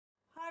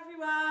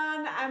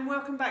and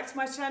welcome back to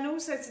my channel.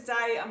 So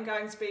today I'm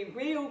going to be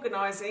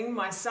reorganising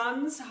my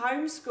son's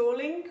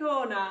homeschooling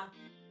corner.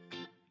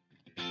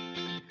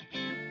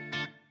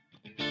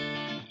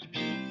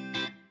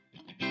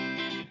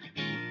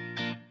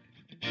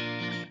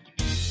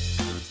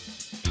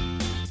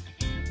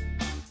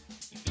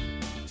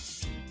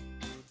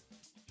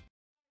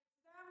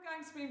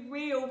 To be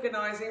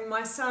reorganising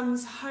my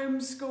son's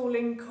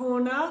homeschooling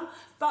corner,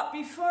 but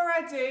before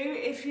I do,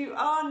 if you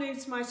are new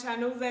to my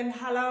channel, then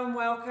hello and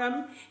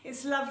welcome.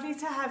 It's lovely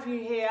to have you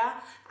here,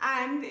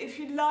 and if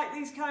you like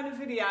these kind of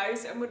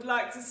videos and would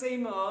like to see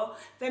more,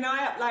 then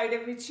I upload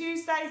every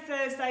Tuesday,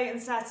 Thursday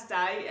and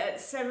Saturday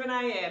at 7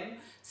 AM,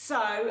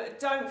 so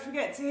don't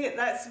forget to hit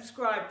that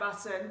subscribe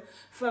button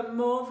for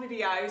more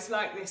videos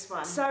like this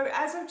one. So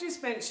as I've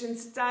just mentioned,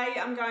 today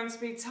I'm going to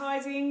be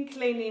tidying,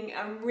 cleaning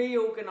and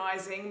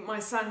reorganising my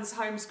son's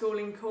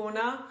homeschooling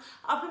corner.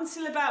 Up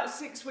until about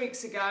 6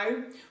 weeks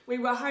ago, we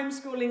were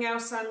homeschooling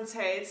our son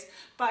Ted,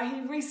 but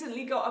he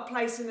recently got a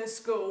place in a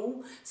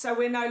school, so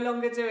we're no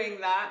longer doing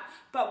that.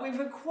 But we've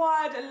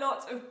acquired a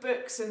lot of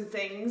books and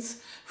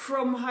things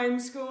from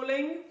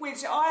homeschooling,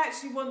 which I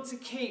actually want to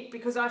keep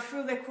because I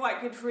feel they're quite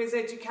good for his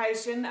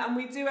education, and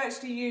we do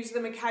actually use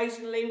them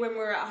occasionally when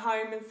we're at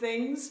home and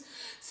things.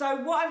 So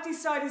what I've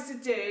decided to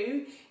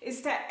do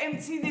is to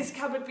empty this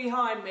cupboard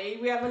behind me.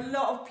 We have a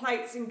lot of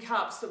plates and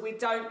cups that we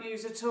don't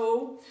use at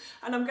all,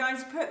 and I'm going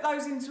to put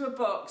those into a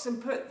box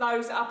and put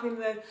those up in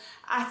the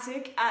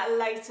attic at a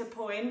later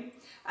point.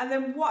 And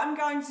then what I'm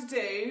going to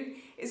do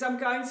is I'm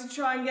going to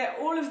try and get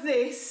all of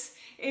this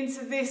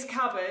into this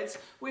cupboard,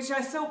 which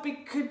I thought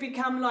could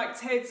become like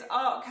Ted's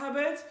art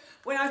cupboard.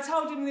 When I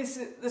told him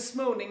this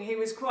morning, he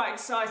was quite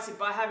excited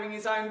by having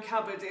his own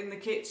cupboard in the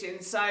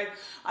kitchen. So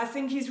I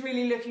think he's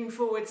really looking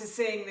forward to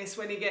seeing this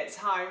when he gets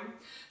home.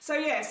 So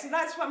yeah, so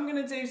that's what I'm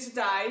going to do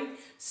today.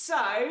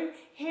 So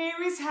here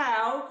is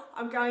how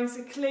I'm going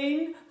to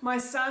clean my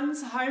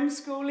son's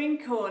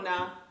homeschooling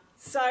corner.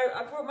 So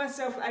I brought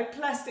myself a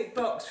plastic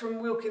box from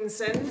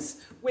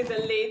Wilkinson's with a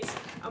lid,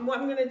 and what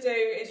I'm going to do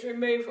is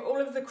remove all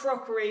of the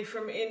crockery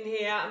from in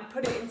here and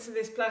put it into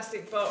this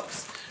plastic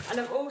box. And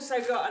I've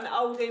also got an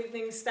old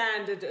Evening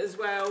Standard as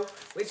well,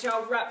 which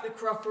I'll wrap the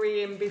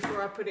crockery in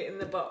before I put it in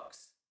the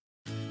box.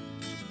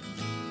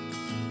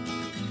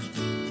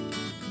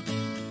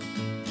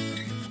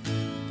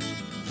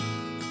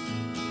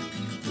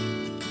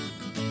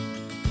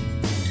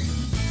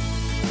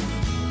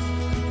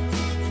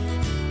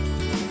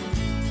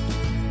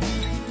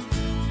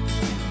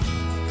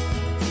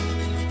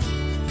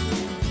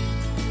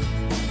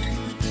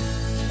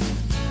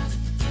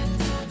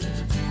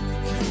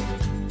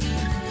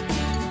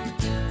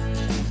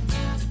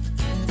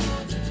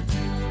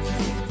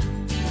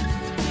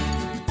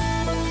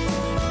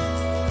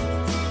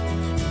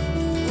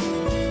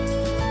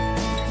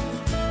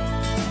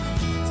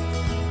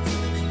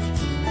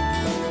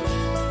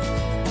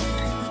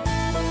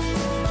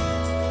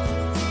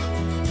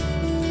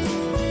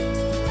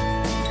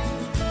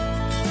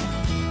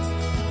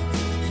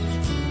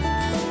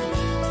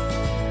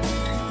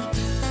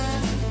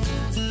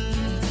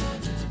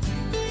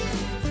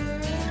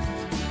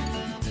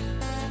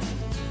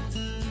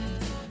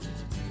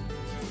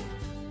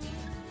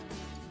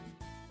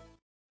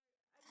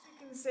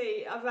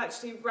 See, I've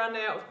actually run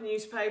out of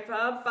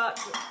newspaper, but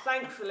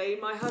thankfully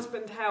my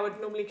husband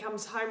Howard normally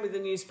comes home with the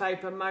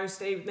newspaper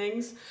most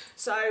evenings,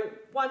 so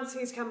once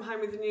he's come home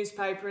with the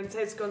newspaper and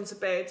Ted's gone to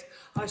bed,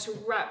 I shall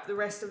wrap the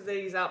rest of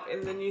these up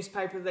in the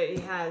newspaper that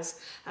he has,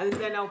 and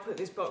then I'll put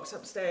this box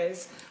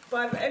upstairs. But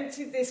I've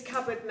emptied this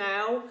cupboard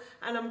now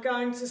and I'm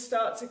going to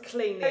start to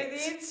clean it.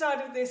 So the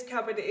inside of this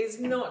cupboard is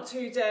not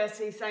too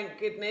dirty, thank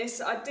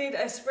goodness. I did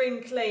a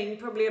spring clean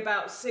probably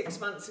about 6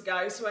 months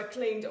ago, so I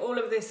cleaned all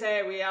of this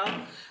area.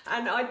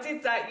 And I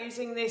did that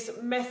using this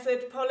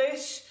Method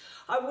polish.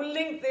 I will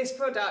link this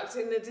product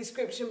in the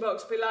description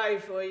box below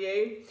for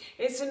you.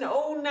 It's an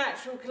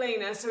all-natural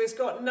cleaner, so it's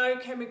got no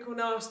chemical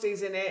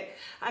nasties in it,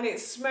 and it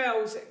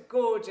smells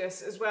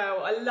gorgeous as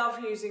well. I love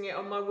using it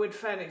on my wood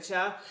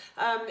furniture.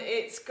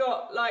 It's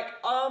got like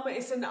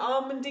it's an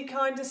almondy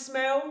kind of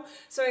smell,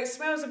 so it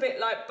smells a bit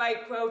like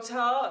Bakewell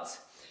tart.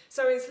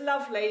 So it's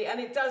lovely,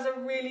 and it does a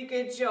really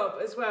good job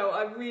as well.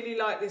 I really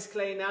like this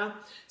cleaner.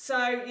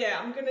 So yeah,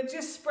 I'm going to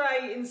just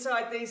spray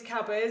inside these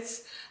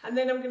cupboards, and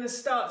then I'm going to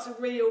start to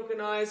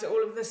reorganise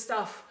all of the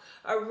stuff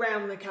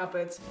around the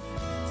cupboard.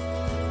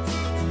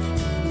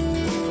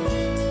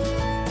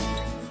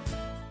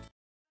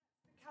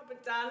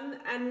 Cupboard done,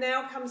 and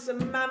now comes the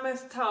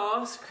mammoth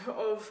task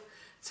of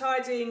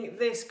tidying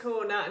this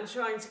corner and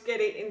trying to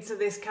get it into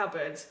this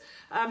cupboard.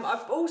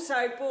 I've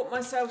also bought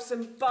myself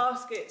some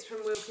baskets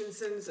from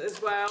Wilkinson's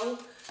as well.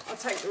 I'll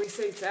take the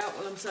receipts out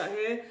while I'm sat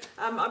here.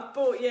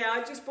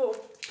 I just bought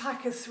a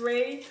pack of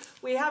 3.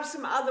 We have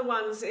some other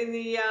ones in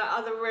the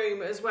other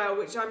room as well,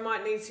 which I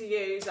might need to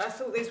use. I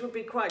thought these would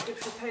be quite good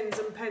for pens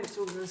and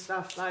pencils and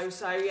stuff though,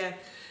 so yeah.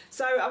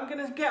 So I'm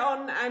going to get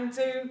on and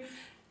do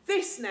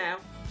this now.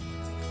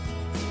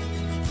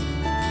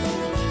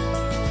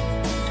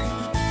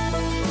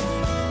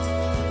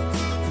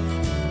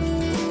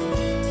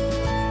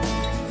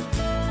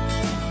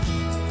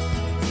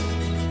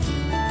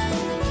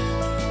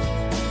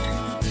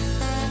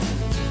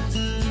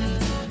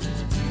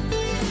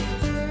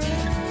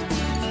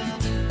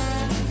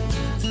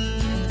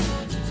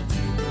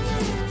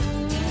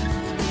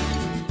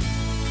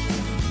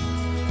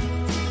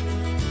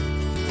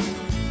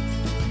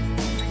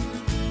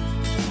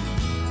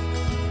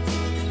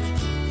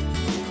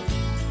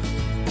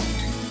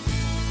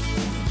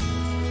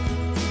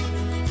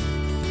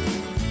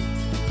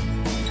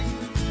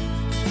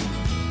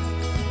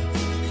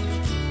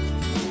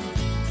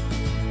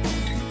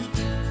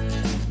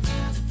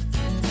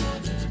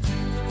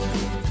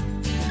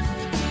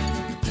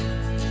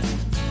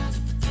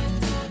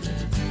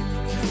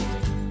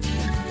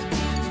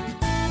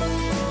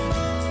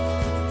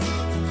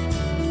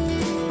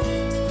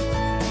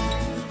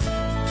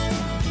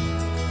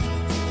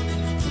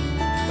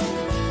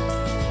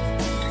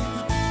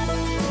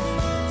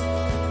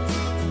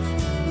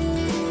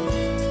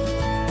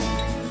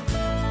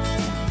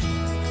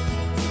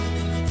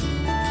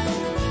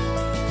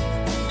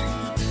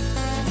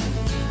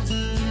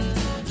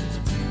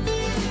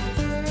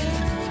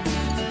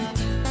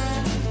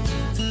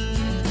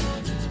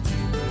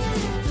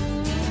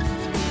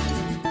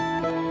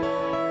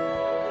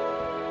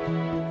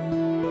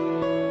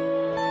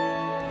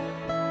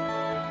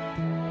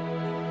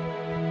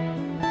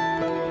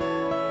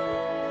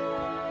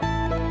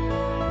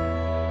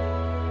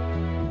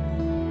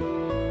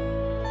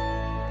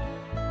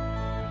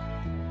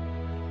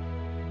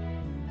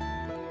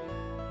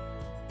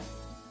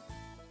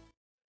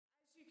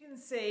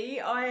 see,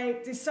 I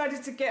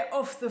decided to get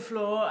off the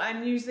floor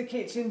and use the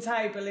kitchen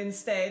table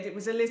instead. It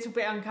was a little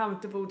bit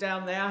uncomfortable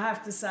down there, I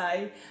have to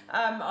say.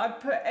 I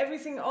put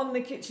everything on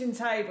the kitchen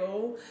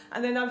table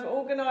and then I've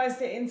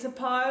organised it into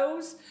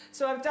piles.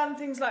 So I've done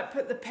things like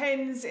put the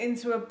pens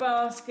into a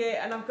basket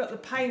and I've got the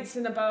paints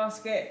in a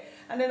basket,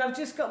 and then I've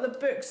just got the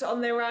books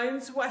on their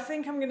own. So what I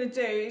think I'm going to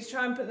do is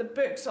try and put the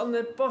books on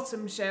the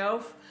bottom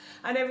shelf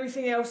and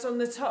everything else on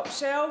the top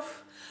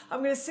shelf. I'm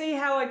going to see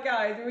how I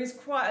go. There is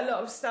quite a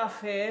lot of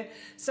stuff here,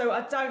 so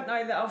I don't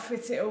know that I'll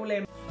fit it all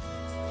in.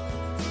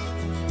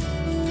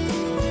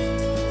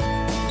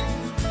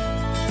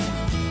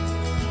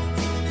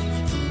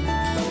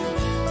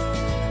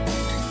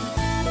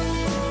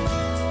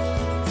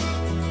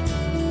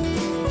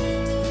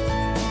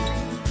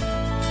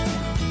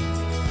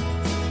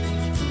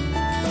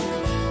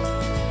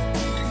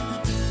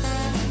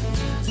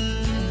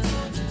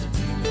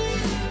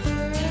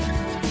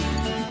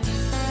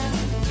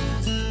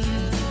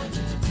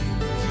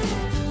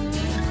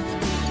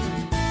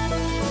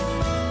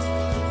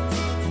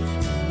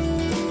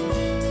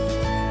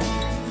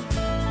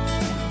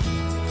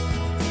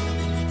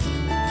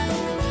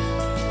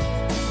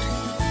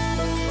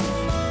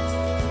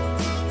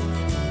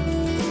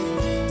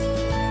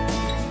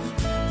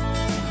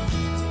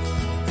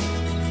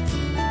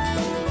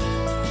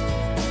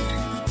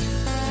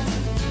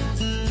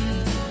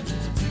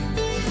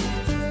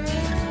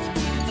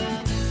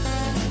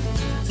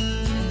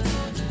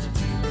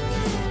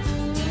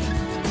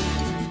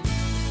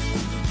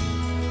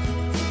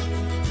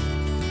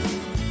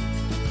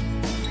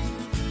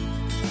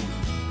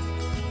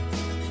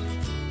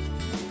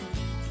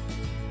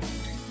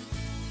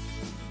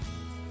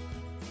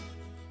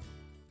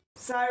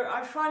 So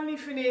I finally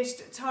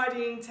finished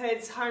tidying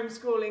Ted's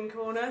homeschooling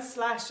corner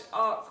 /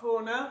 art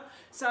corner.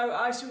 So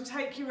I shall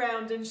take you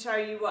around and show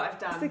you what I've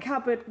done. It's the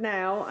cupboard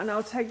now, and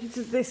I'll take you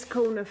to this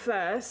corner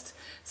first.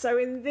 So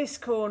in this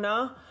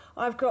corner,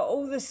 I've got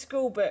all the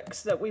school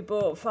books that we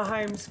bought for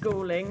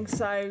homeschooling.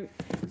 So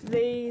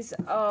these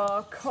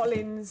are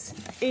Colin's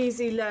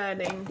Easy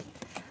Learning,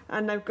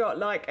 and they've got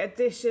like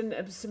addition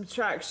and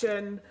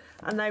subtraction,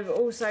 and they've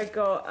also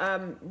got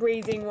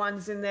reading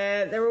ones in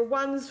there. There are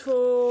ones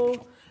for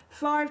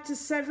 5 to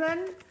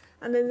 7,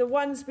 and then the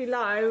ones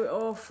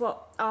below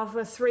are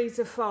for 3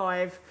 to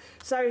 5.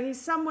 So he's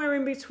somewhere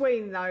in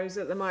between those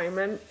at the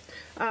moment,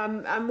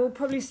 and we'll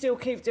probably still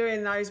keep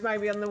doing those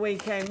maybe on the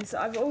weekends.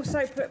 I've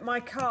also put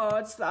my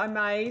cards that I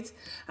made,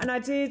 and I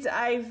did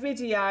a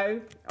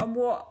video on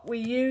what we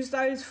use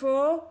those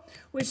for,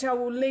 which I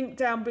will link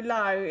down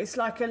below. It's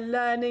like a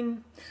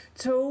learning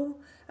tool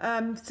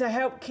to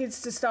help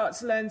kids to start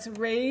to learn to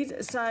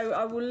read. So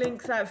I will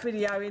link that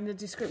video in the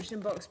description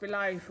box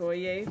below for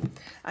you.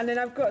 And then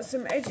I've got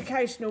some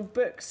educational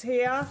books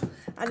here,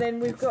 and then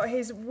we've got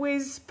his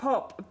Whiz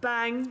Pop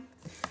Bang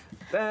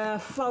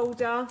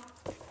folder,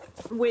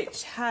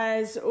 which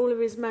has all of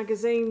his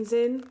magazines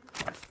in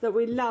that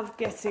we love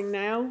getting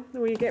now.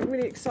 We get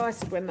really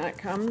excited when that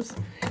comes.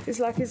 It's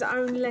like his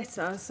own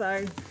letter,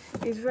 so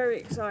he's very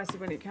excited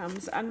when it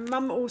comes. And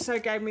Mum also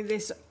gave me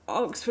this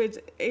Oxford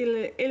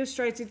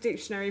Illustrated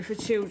Dictionary for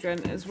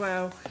Children as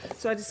well,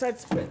 so I decided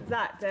to put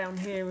that down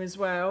here as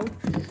well.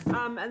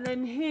 And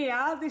then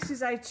here, this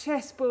is a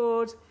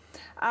chessboard.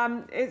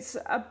 It's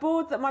a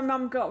board that my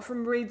mum got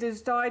from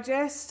Reader's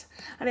Digest,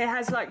 and it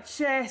has like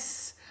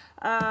chess,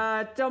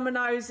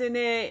 dominoes in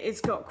it, it's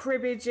got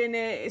cribbage in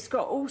it, it's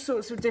got all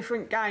sorts of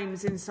different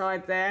games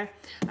inside there,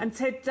 and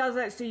Ted does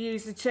actually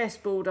use the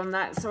chessboard on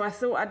that, so I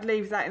thought I'd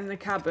leave that in the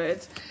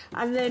cupboard.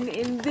 And then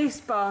in this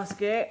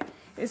basket,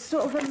 it's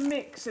sort of a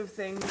mix of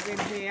things in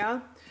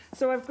here.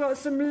 So I've got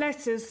some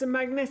letters, some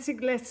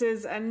magnetic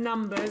letters and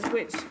numbers,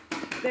 which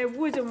they're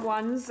wooden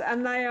ones,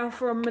 and they are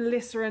from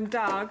Melissa and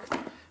Doug,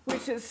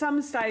 which at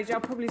some stage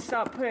I'll probably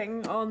start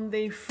putting on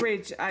the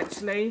fridge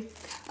actually.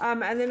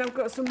 And then I've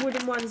got some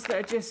wooden ones that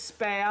are just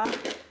spare.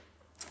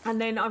 And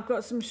then I've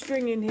got some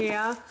string in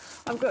here.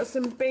 I've got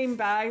some bean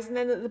bags, and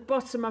then at the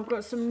bottom I've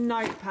got some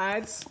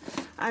notepads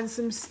and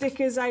some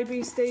stickers,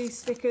 ABC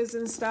stickers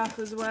and stuff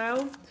as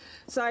well.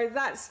 So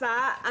that's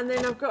that. And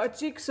then I've got a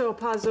jigsaw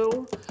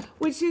puzzle,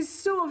 which is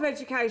sort of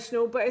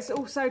educational, but it's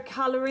also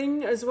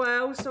colouring as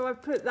well. So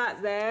I've put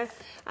that there.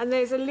 And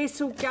there's a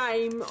little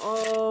game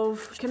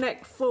of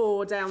Connect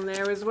 4 down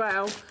there as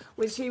well,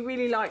 which he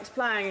really likes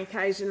playing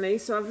occasionally.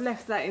 So I've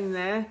left that in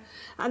there.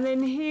 And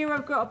then here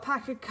I've got a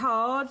pack of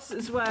cards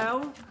as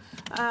well.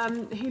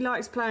 He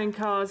likes playing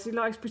cards. He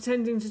likes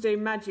pretending to do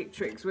magic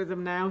tricks with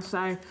them now.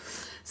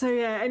 So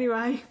yeah,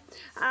 anyway.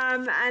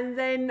 And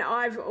then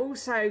I've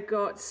also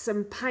got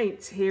some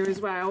paint here as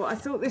well. I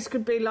thought this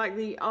could be like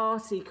the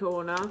arty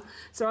corner.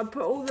 So I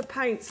put all the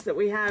paints that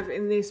we have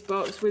in this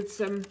box with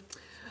some,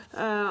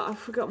 I've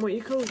forgotten what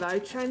you call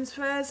those.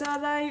 Transfers, are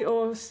they?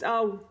 Or,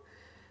 oh,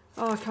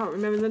 I can't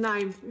remember the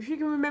name. If you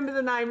can remember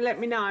the name, let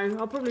me know.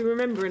 I'll probably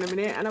remember in a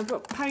minute. And I've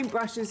got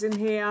paintbrushes in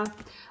here.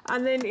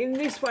 And then in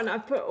this one,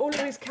 I've put all of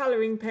his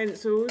colouring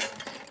pencils.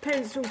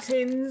 pencil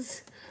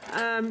tins.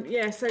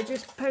 Yeah, so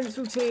just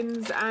pencil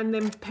tins and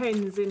then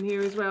pens in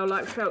here as well,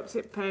 like felt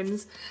tip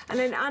pens. And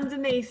then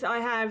underneath I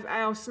have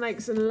our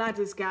snakes and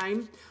ladders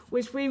game,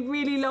 which we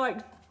really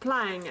like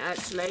playing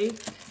actually.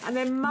 And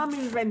then Mum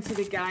invented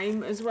a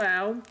game as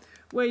well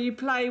where you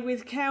play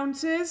with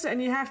counters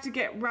and you have to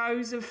get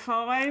rows of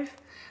 5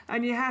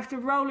 and you have to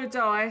roll a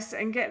dice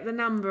and get the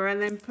number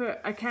and then put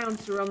a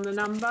counter on the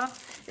number.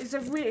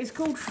 It's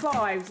called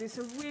Fives. It's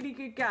a really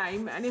good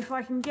game, and if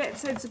I can get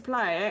Ted to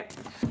play it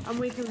and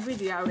we can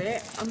video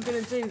it, I'm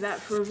going to do that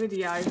for a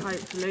video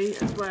hopefully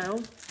as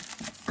well.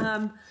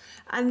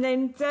 And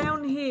then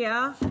down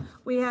here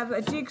we have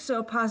a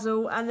jigsaw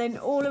puzzle and then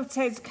all of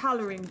Ted's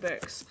colouring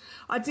books.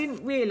 I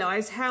didn't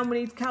realise how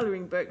many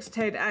colouring books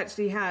Ted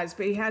actually has,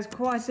 but he has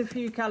quite a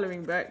few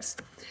colouring books.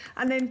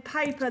 And then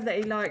paper that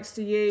he likes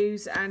to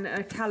use and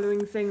a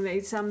colouring thing that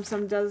he some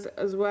does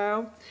as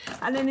well.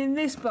 And then in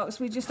this box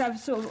we just have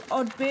sort of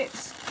odd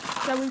bits.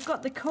 So we've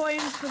got the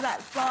coins for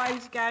that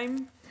 5s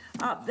game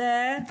up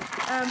there.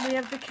 We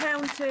have the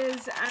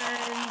counters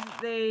and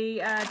the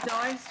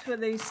dice for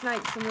the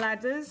snakes and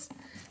ladders.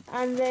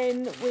 And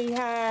then we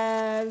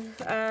have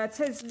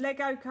Ted's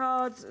Lego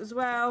cards as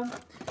well,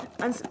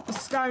 and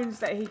stones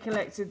that he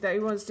collected that he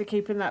wants to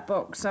keep in that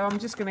box. So I'm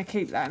just going to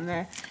keep that in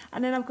there.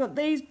 And then I've got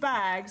these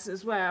bags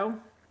as well.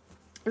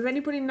 If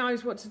anybody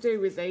knows what to do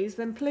with these,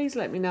 then please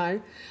let me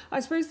know. I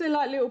suppose they're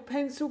like little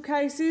pencil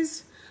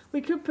cases.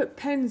 We could put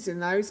pens in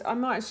those. I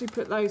might actually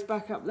put those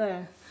back up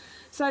there.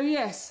 So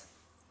yes,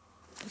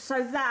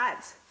 so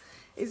that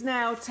is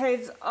now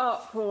Ted's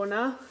art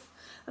corner.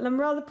 And I'm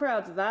rather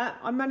proud of that.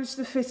 I managed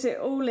to fit it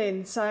all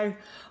in, so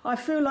I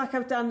feel like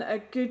I've done a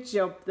good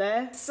job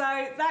there.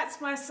 So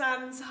that's my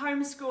son's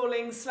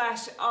homeschooling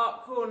 /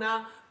 art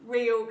corner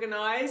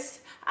reorganised,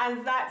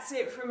 and that's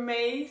it from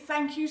me.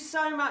 Thank you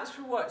so much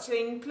for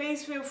watching.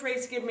 Please feel free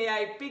to give me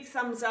a big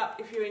thumbs up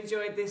if you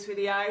enjoyed this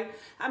video,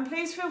 and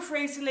please feel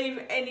free to leave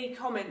any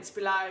comments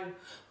below.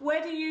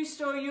 Where do you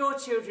store your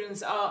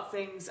children's art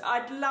things?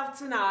 I'd love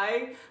to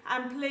know,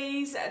 and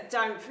please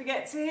don't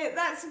forget to hit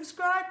that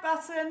subscribe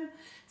button.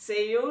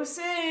 See you all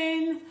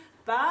soon.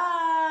 Bye.